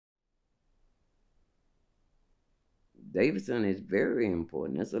Davidson is very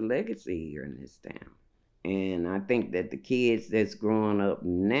important. There's a legacy here in this town. And I think that the kids that's growing up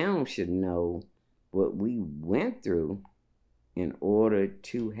now should know what we went through in order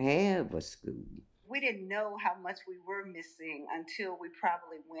to have a school. We didn't know how much we were missing until we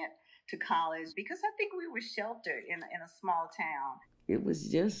probably went to college, because I think we were sheltered in a small town. It was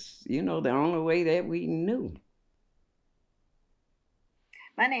just, the only way that we knew.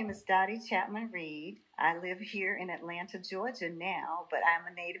 My name is Dottie Chapman Reed. I live here in Atlanta, Georgia now, but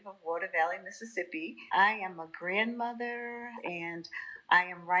I'm a native of Water Valley, Mississippi. I am a grandmother, and I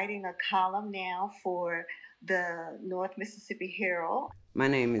am writing a column now for the North Mississippi Herald. My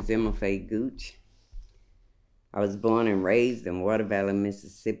name is Emma Faye Gooch. I was born and raised in Water Valley,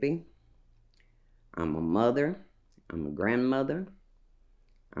 Mississippi. I'm a mother. I'm a grandmother.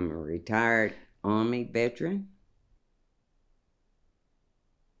 I'm a retired Army veteran.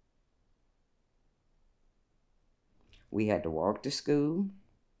 We had to walk to school.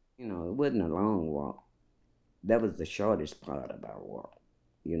 It wasn't a long walk. That was the shortest part of our walk,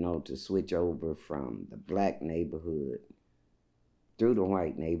 to switch over from the black neighborhood through the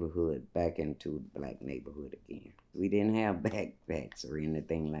white neighborhood back into the black neighborhood again. We didn't have backpacks or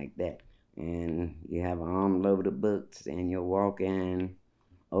anything like that. And you have an arm load of books and you're walking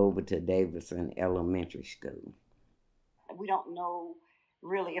over to Davidson Elementary School. We don't know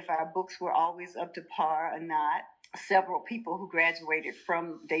really if our books were always up to par or not. Several people who graduated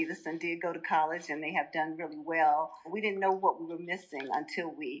from Davidson did go to college, and they have done really well. We didn't know what we were missing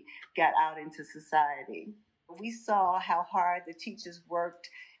until we got out into society. We saw how hard the teachers worked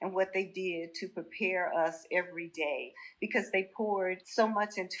and what they did to prepare us every day, because they poured so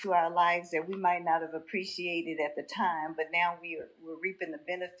much into our lives that we might not have appreciated at the time, but now we're reaping the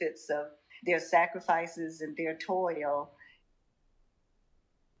benefits of their sacrifices and their toil.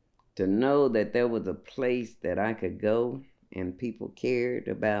 To know that there was a place that I could go and people cared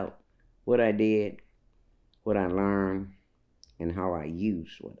about what I did, what I learned, and how I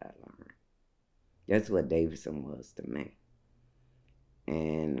used what I learned. That's what Davidson was to me.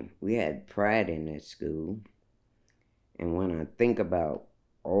 And we had pride in that school. And when I think about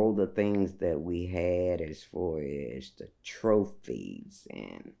all the things that we had as far as the trophies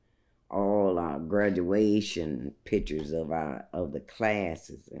and all our graduation pictures of the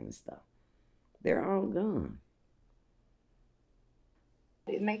classes and stuff, they're all gone.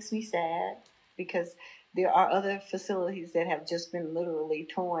 It makes me sad because there are other facilities that have just been literally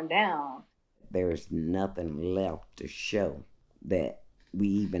torn down. There's nothing left to show that we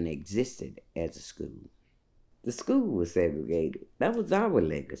even existed as a school. The school was segregated. That was our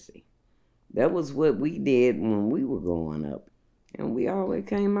legacy. That was what we did when we were growing up. And we always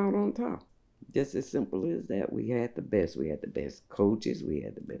came out on top. Just as simple as that. We had the best. We had the best coaches. We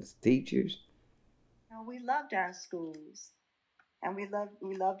had the best teachers. We loved our schools. And we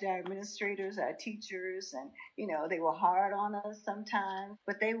loved our administrators, our teachers, and, they were hard on us sometimes,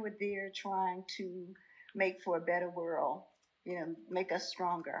 but they were there trying to make for a better world, make us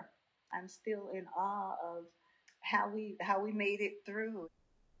stronger. I'm still in awe of how we made it through.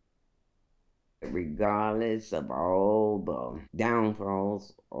 Regardless of all the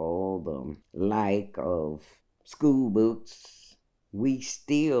downfalls, all the lack of school books, we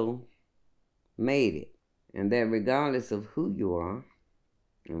still made it. And that regardless of who you are,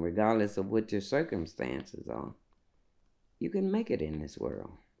 and regardless of what your circumstances are, you can make it in this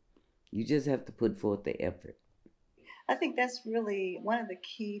world. You just have to put forth the effort. I think that's really one of the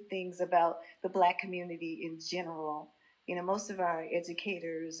key things about the Black community in general. Most of our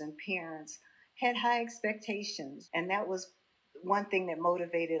educators and parents had high expectations, and that was one thing that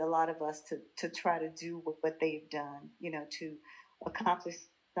motivated a lot of us to try to do what they've done, to accomplish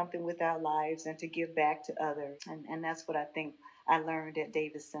something with our lives and to give back to others. And that's what I think I learned at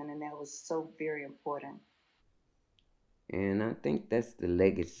Davidson, and that was so very important. And I think that's the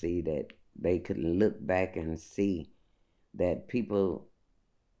legacy that they could look back and see, that people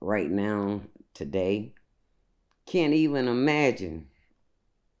right now, today, can't even imagine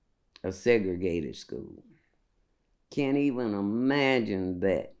a segregated school. Can't even imagine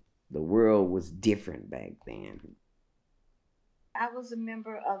that the world was different back then. I was a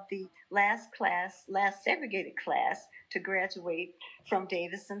member of the last segregated class to graduate from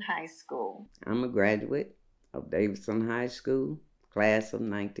Davidson High School. I'm a graduate of Davidson High School, class of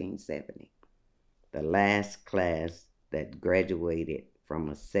 1970. The last class that graduated from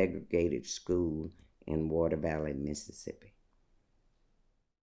a segregated school in Water Valley, Mississippi.